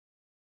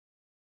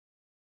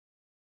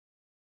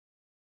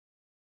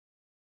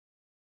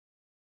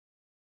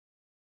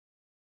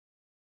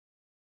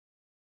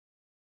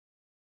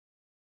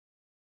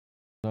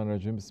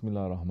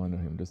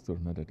BismillahirRahmanirRahim. Destur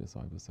medete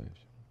sahibi sayf.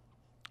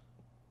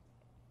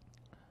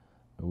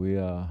 We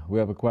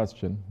have a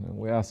question.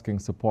 We're asking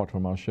support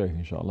from our Shaykh,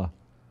 inshallah,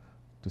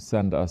 to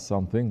send us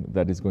something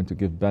that is going to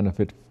give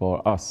benefit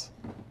for us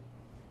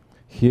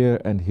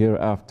here and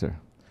hereafter.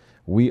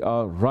 We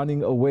are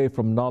running away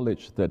from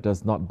knowledge that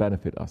does not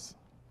benefit us.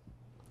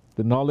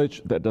 The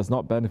knowledge that does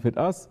not benefit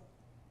us,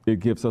 it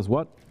gives us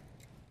what?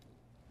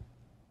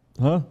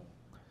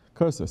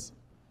 Curses.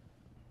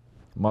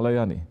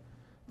 Malayani.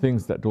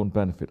 Things that don't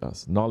benefit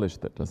us. Knowledge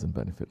that doesn't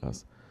benefit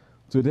us.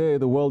 Today,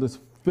 the world is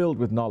filled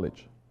with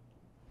knowledge.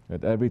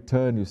 At every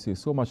turn, you see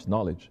so much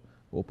knowledge.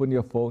 Open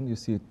your phone, you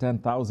see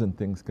 10,000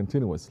 things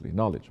continuously,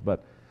 knowledge.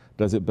 But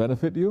does it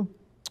benefit you?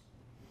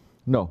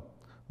 No.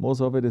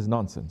 Most of it is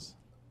nonsense.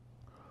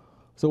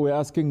 So we're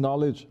asking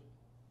knowledge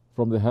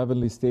from the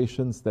heavenly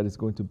stations that is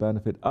going to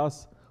benefit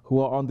us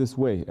who are on this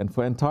way, and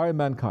for entire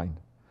mankind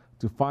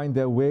to find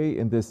their way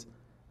in this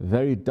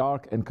very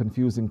dark and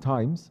confusing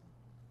times,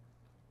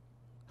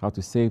 how to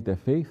save their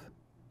faith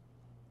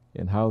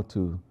and how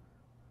to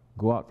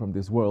go out from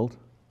this world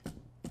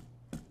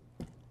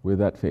with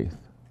that faith.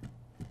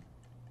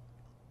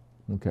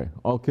 Okay,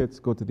 all kids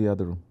go to the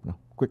other room. No,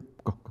 quick,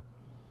 go.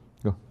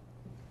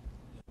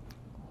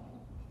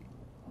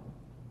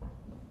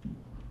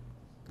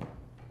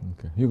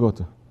 Okay, you go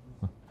to.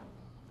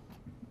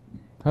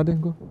 How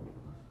didn't go?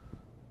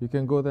 You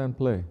can go there and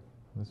play.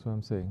 That's what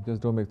I'm saying.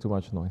 Just don't make too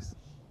much noise.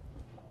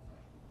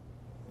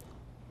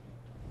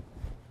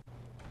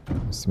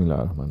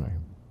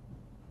 BismillahirRahmanirRahim.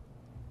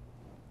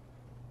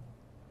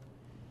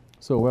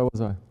 So where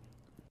was I?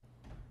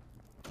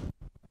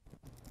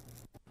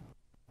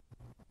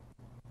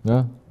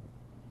 Yeah?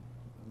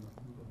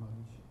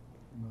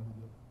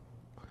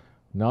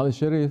 Nali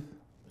Sharif.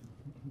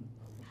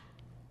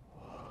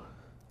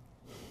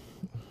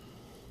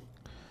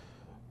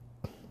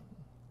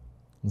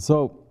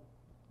 So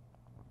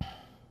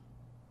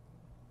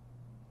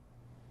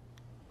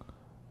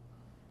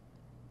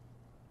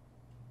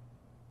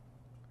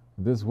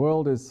this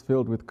world is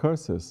filled with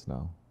curses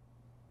now.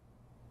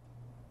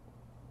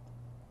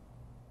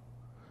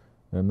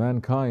 And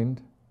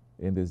mankind,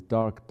 in this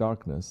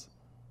darkness,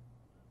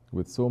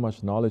 with so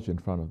much knowledge in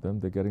front of them,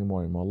 they're getting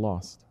more and more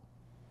lost.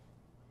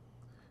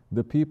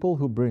 The people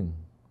who bring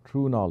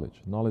true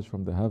knowledge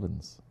from the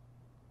heavens,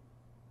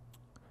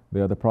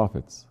 they are the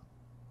prophets.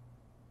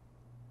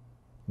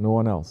 No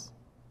one else.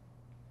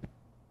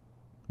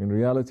 In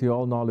reality,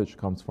 all knowledge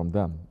comes from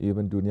them.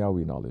 Even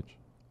dunyawi knowledge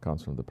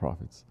comes from the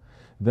prophets.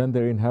 Then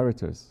their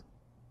inheritors.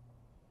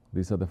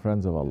 These are the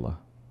friends of Allah.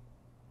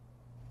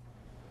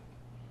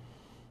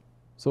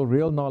 So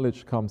real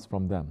knowledge comes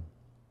from them.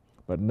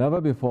 But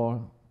never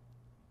before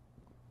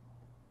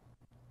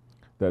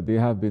that they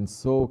have been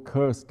so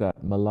cursed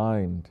at,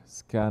 maligned,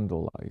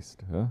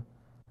 scandalized,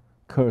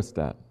 cursed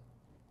at,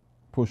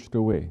 pushed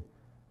away.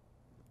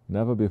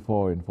 Never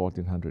before in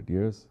 1400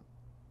 years,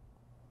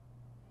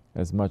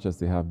 as much as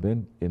they have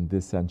been in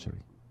this century.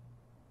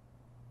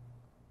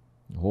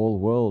 The whole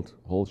world,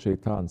 whole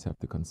sheytans have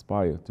to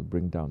conspire to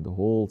bring down the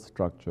whole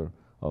structure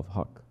of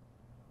haqq.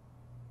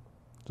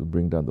 To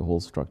bring down the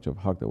whole structure of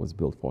haqq that was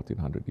built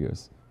 1400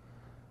 years.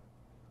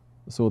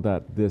 So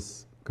that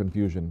this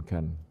confusion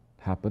can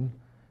happen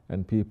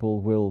and people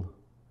will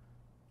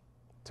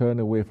turn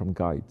away from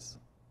guides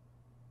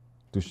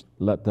to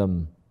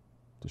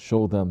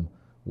show them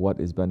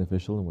what is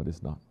beneficial and what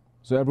is not.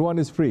 So everyone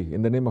is free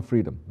in the name of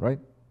freedom, right?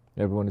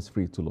 Everyone is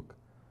free to look.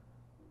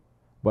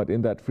 But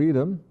in that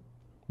freedom,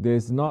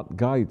 there's not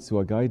guides who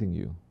are guiding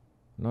you,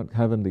 not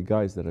heavenly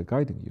guides that are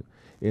guiding you.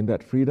 In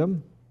that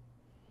freedom,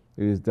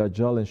 it is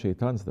dajjal and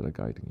sheytans that are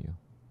guiding you.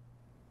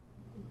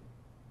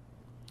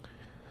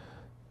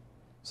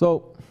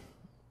 So,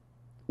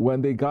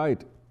 when they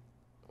guide,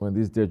 when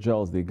these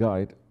dajjals, they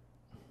guide,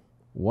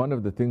 one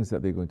of the things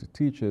that they're going to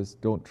teach is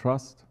don't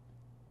trust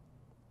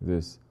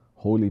this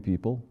holy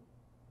people.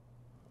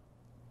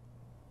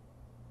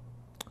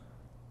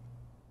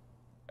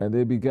 And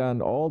they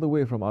began all the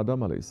way from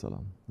Adam alayhi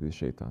salam, these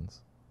shaytans,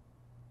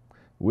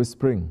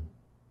 whispering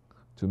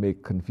to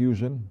make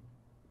confusion,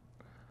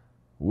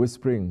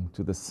 whispering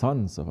to the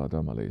sons of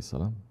Adam alayhi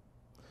salam,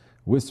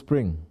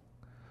 whispering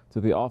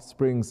to the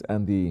offsprings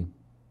and the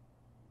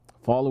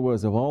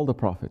followers of all the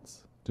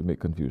prophets to make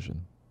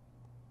confusion.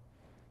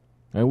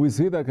 And we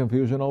see that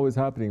confusion always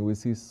happening. We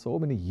see so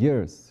many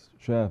years,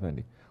 Sheikh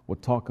Effendi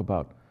would talk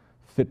about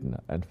fitna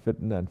and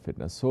fitna and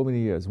fitna, so many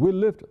years. We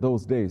lived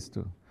those days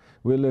too.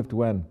 We lived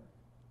when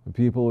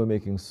people were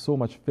making so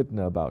much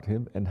fitna about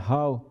him, and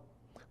how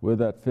with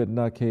that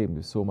fitna came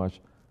with so much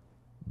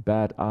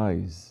bad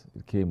eyes,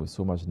 it came with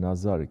so much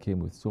nazar, it came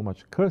with so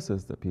much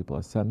curses that people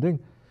are sending.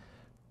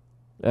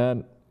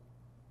 And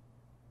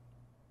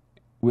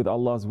with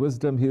Allah's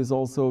wisdom, he is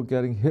also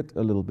getting hit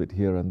a little bit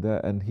here and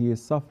there, and he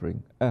is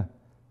suffering.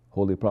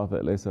 Holy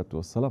Prophet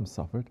ﷺ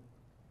suffered.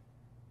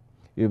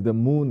 If the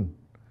moon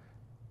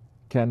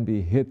can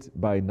be hit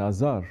by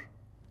nazar,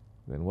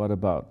 then what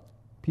about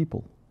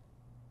people?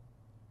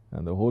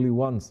 And the holy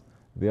ones,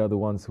 they are the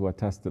ones who are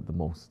tested the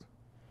most.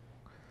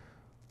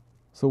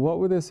 So what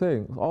were they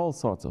saying? All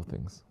sorts of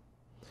things.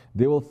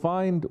 They will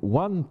find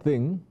one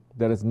thing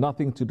that has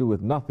nothing to do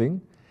with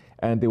nothing,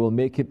 and they will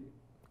make it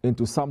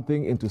into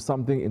something, into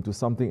something, into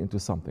something, into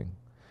something.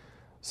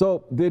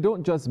 So they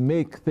don't just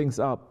make things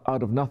up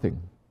out of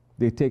nothing.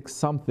 They take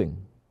something.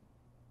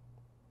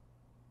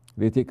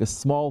 They take a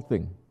small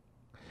thing.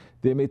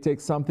 They may take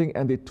something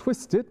and they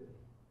twist it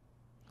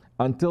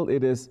until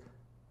it is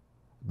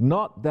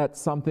not that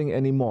something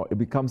anymore. It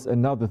becomes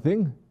another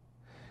thing.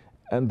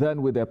 And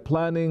then with their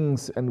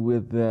plannings and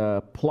with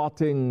their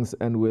plottings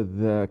and with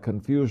their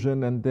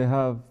confusion, and they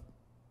have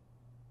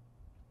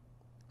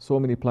so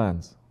many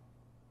plans.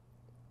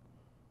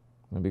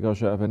 And because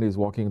Shaykh Effendi is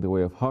walking the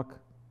way of Haqq,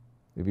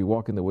 if you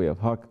walk in the way of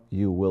Haqq,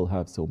 you will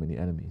have so many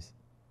enemies.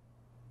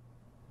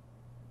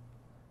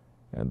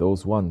 And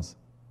those ones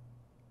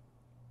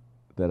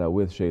that are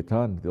with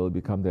shaitan, they will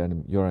become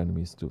your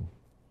enemies too.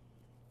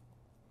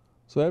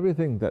 So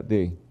everything that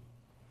they,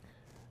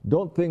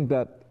 don't think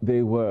that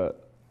they were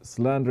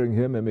slandering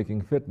him and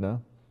making fitna,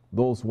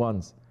 those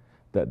ones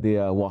that they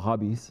are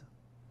Wahhabis.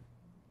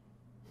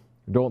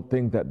 Don't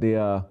think that they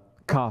are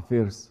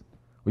Kafirs,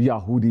 or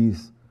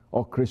Yahudis,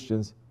 or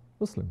Christians,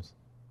 Muslims.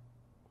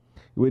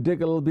 We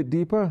dig a little bit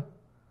deeper,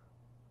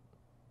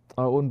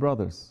 our own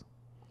brothers.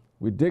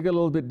 We dig a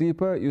little bit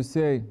deeper, you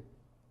say,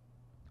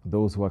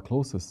 those who are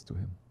closest to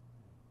him.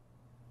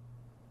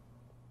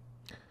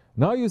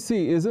 Now you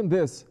see, isn't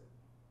this,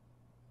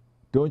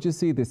 don't you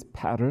see this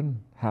pattern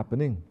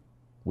happening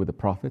with the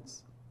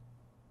prophets?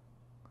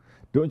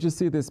 Don't you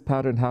see this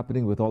pattern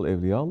happening with all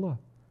Awliya Allah?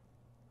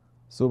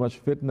 So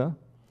much fitna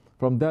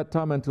from that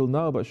time until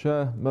now, but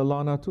Shaykh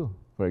Maulana too,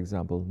 for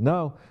example.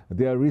 Now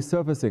they are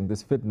resurfacing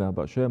this fitna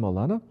about Shaykh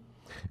Maulana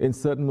in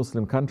certain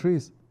Muslim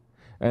countries,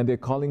 and they're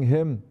calling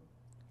him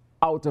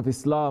out of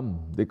Islam.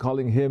 They're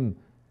calling him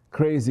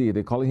crazy.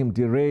 They're calling him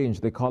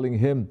deranged. They're calling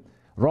him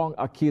wrong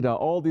Aqidah,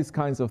 all these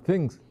kinds of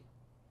things.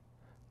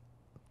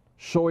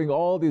 Showing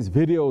all these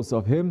videos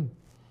of him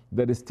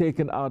that is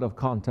taken out of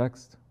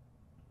context.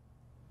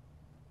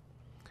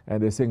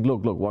 And they're saying,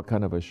 look, what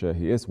kind of a shaykh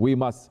he is. We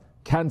must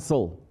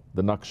cancel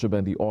the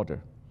Naqshbandi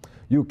order.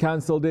 You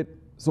cancelled it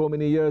so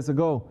many years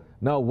ago.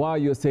 Now why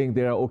you're saying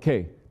they are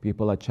okay?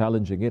 People are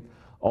challenging it.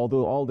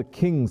 Although all the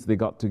kings, they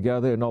got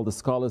together, and all the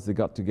scholars, they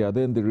got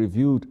together, and they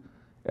reviewed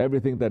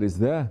everything that is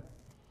there.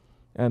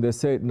 And they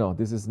said, no,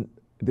 this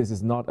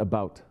is not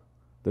about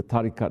the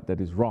tariqat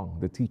that is wrong.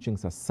 The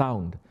teachings are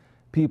sound.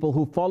 People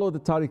who follow the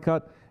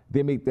tariqat,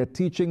 they make their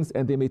teachings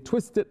and they may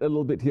twist it a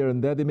little bit here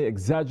and there. They may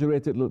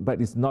exaggerate it a little,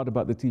 but it's not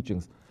about the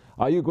teachings.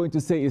 Are you going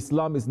to say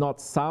Islam is not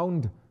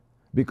sound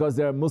because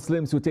there are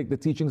Muslims who take the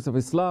teachings of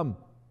Islam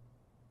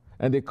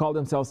and they call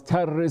themselves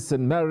terrorists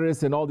and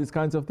marrists and all these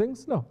kinds of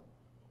things? No.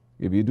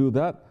 If you do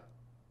that,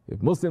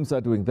 if Muslims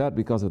are doing that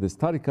because of this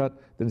tariqat,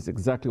 then it's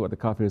exactly what the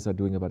Kafirs are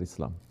doing about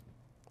Islam.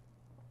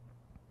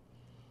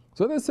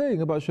 So they're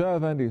saying about Shaykh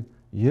Effendi,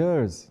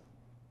 years,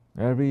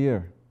 every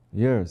year,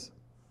 years.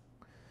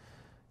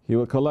 He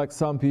will collect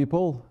some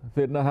people,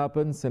 fitna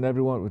happens, and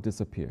everyone will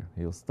disappear.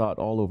 He'll start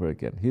all over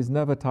again. He's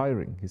never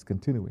tiring, he's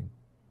continuing.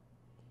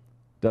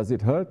 Does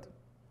it hurt?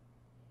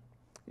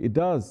 It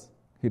does.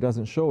 He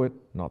doesn't show it,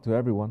 not to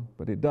everyone,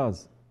 but it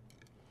does.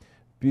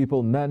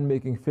 People, men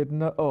making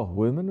fitna, oh,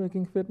 women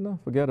making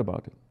fitna, forget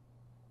about it.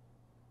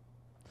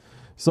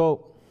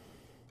 So,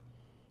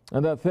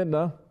 and that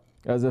fitna,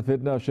 as a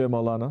fitna of Shaykh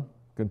Maulana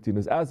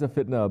continues, as a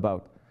fitna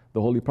about the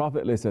Holy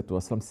Prophet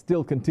ﷺ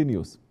still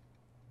continues,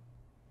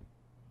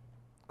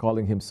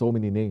 calling him so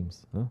many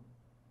names.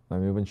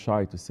 I'm even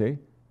shy to say.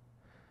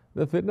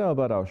 The fitna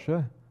about our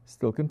Shaykh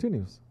still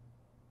continues.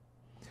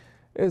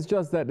 It's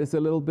just that it's a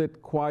little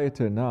bit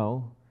quieter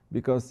now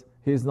because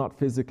he's not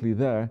physically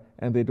there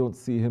and they don't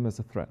see him as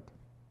a threat.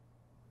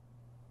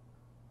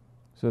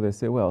 So they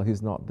say, well,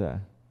 he's not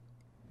there.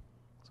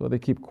 So they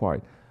keep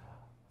quiet.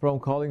 From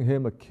calling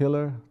him a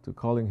killer to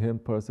calling him a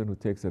person who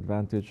takes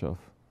advantage of,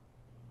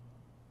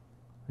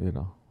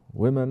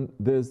 women,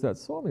 this, that,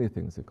 so many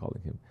things they're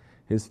calling him.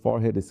 His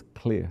forehead is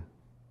clear.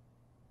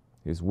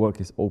 His work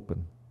is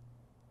open.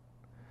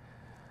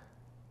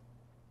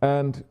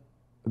 And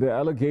the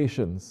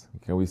allegations,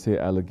 can we say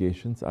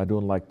allegations? I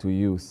don't like to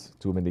use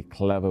too many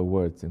clever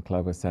words and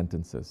clever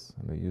sentences.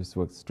 And I use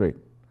words straight.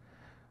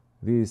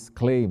 These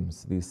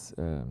claims, these,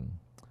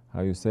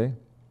 how you say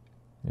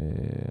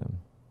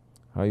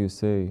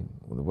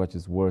what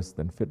is worse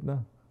than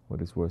fitna?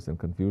 What is worse than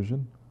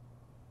confusion?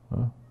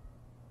 Huh?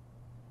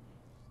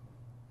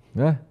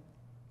 Yeah.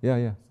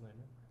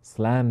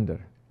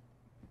 Slander.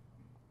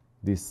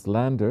 These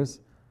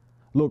slanders.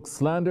 Look,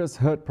 slanders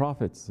hurt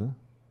prophets.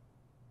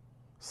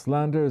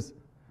 Slanders,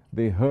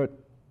 they hurt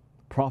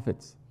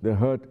prophets. They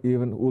hurt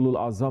even Ulul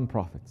Azam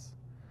prophets.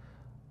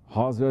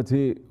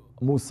 Hazrati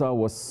Musa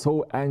was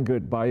so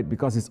angered by it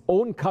because his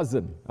own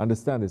cousin,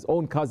 understand, his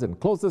own cousin,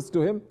 closest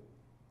to him,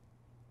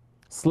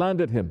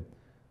 slandered him.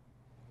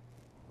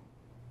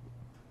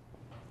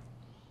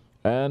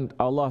 And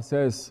Allah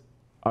says,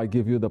 I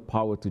give you the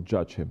power to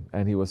judge him.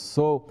 And he was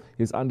so,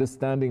 his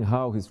understanding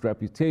how his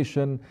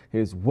reputation,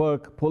 his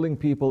work, pulling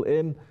people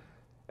in,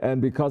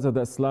 And because of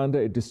that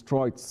slander, it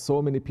destroyed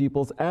so many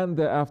peoples and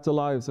their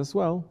afterlives as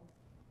well.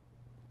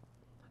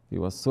 He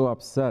was so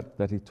upset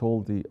that he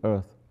told the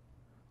earth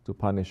to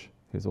punish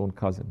his own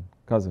cousin,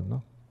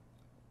 no?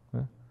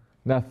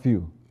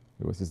 Nephew.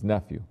 It was his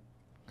nephew.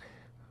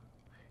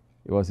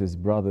 It was his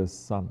brother's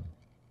son.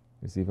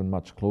 It's even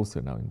much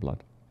closer now in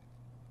blood.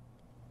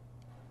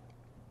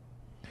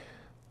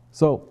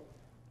 So,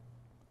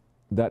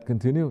 that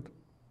continued.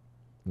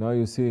 Now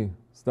you see,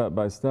 step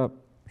by step,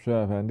 Sheikh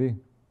Effendi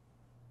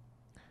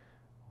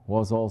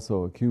was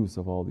also accused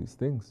of all these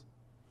things.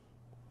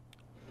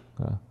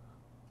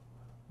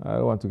 I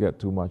don't want to get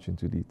too much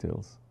into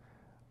details.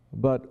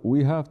 But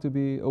we have to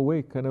be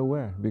awake and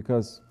aware,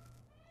 because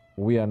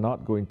we are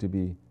not going to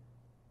be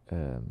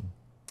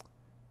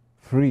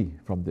free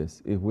from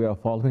this. If we are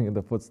following in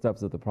the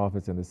footsteps of the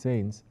prophets and the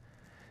saints,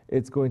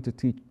 it's going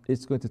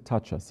to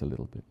touch us a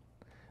little bit.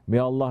 May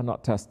Allah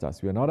not test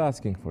us. We are not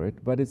asking for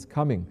it, but it's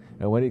coming.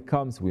 And when it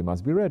comes, we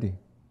must be ready.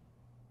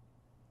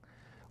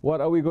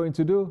 What are we going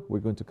to do? We're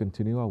going to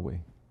continue our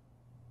way.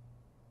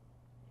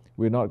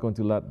 We're not going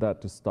to let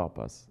that to stop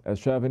us. As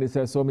Sheikh Effendi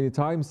says so many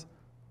times,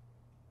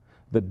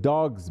 the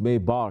dogs may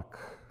bark,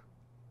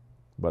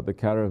 but the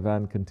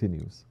caravan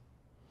continues.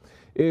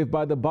 If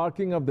by the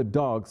barking of the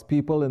dogs,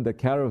 people in the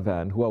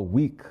caravan who are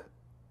weak,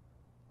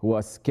 who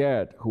are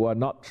scared, who are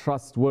not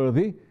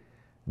trustworthy,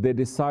 they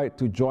decide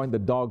to join the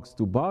dogs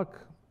to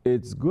bark,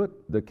 it's good.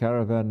 The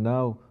caravan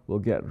now will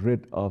get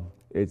rid of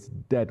its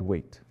dead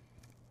weight.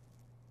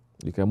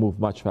 You can move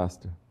much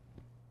faster.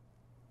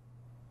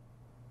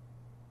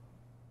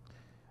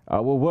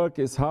 Our work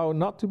is how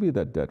not to be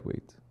that dead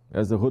weight.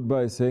 As the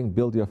khutbah is saying,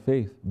 build your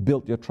faith,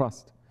 build your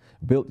trust,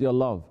 build your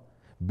love,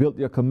 build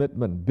your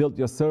commitment, build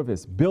your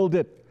service, build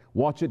it,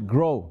 watch it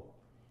grow.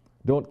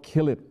 Don't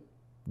kill it,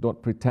 don't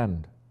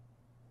pretend.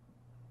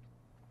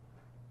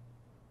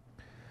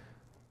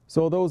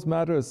 So those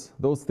matters,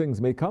 those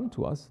things may come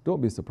to us.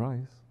 Don't be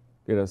surprised.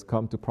 It has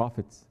come to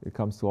prophets. It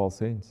comes to all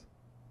saints.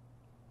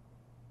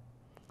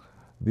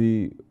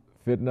 The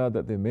fitna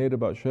that they made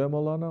about Shaykh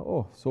Maulana,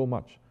 oh, so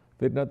much.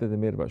 Fitna that they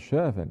made about Shaykh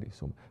Effendi,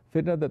 so much.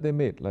 Fitna that they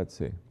made, let's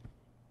say,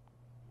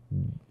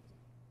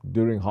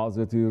 during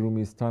Hazrat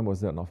Rumi's time,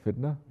 was that not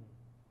fitna?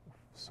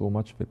 So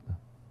much fitna.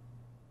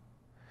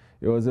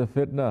 It was a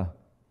fitna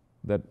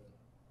that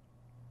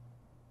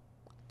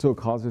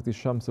took Hazrat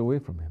Shams away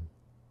from him.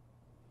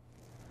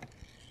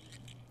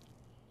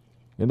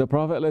 In the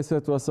Prophet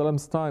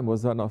ﷺ's time,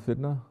 was that not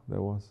fitna?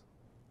 There was.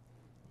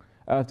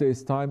 After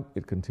his time,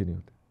 it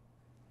continued.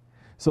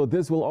 So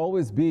this will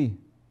always be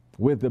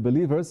with the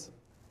believers,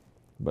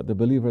 but the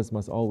believers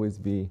must always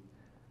be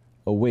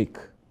awake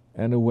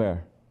and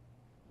aware,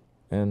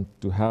 and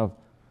to have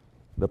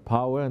the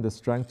power and the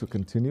strength to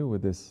continue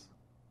with this.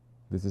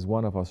 This is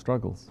one of our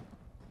struggles.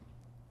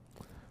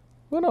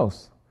 Who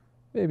knows?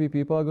 Maybe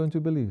people are going to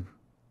believe.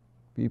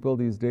 People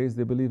these days,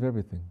 they believe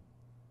everything.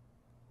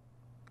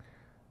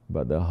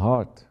 But the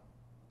heart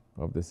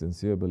of the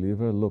sincere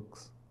believer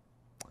looks.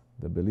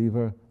 The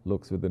believer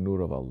looks with the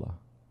nur of Allah.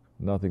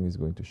 Nothing is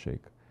going to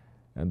shake.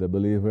 And the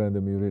believer and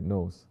the murid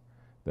knows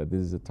that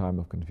this is a time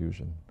of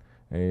confusion.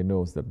 And he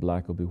knows that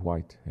black will be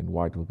white and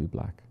white will be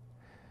black.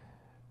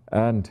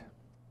 And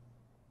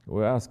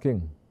we're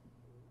asking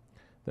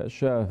that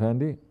Shaykh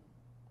Effendi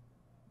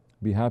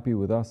be happy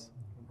with us,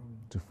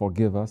 to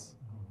forgive us,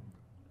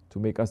 to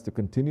make us to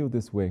continue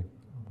this way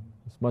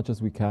as much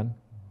as we can,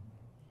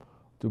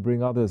 to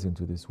bring others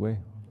into this way,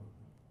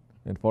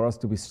 and for us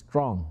to be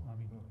strong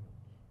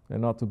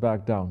and not to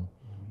back down,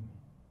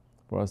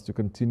 for us to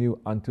continue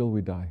until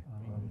we die.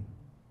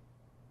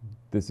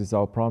 This is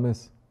our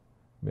promise.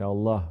 May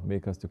Allah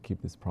make us to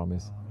keep this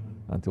promise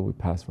until we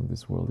pass from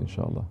this world,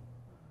 inshallah.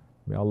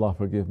 May Allah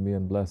forgive me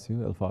and bless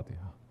you.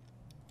 Al-Fatiha.